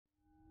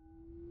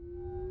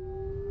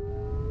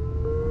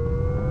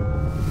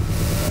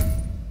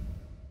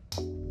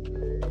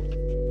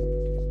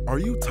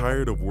you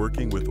tired of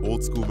working with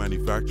old-school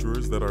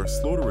manufacturers that are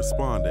slow to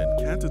respond and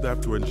can't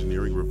adapt to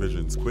engineering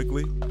revisions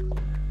quickly?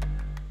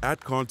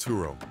 At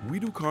Conturo, we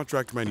do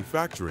contract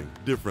manufacturing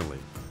differently.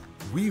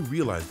 We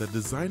realize that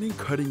designing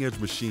cutting-edge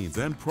machines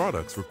and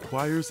products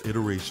requires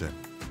iteration.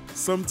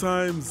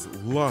 Sometimes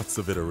lots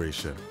of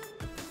iteration.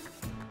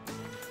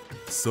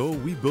 So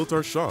we built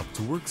our shop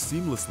to work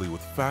seamlessly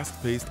with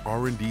fast-paced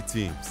R&D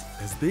teams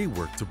as they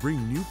work to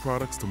bring new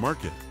products to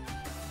market,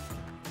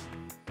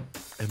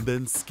 and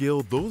then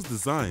scale those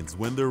designs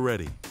when they're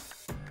ready.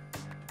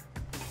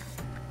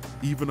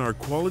 Even our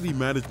quality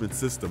management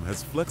system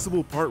has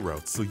flexible part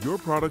routes so your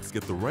products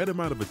get the right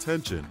amount of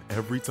attention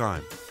every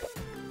time.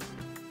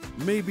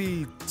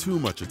 Maybe too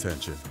much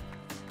attention.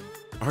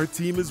 Our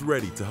team is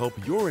ready to help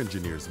your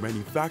engineers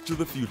manufacture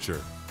the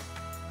future,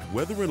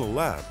 whether in a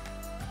lab,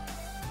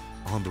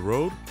 on the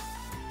road,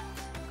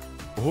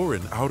 or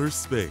in outer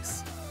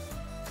space.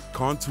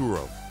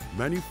 Conturo,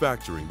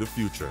 manufacturing the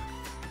future.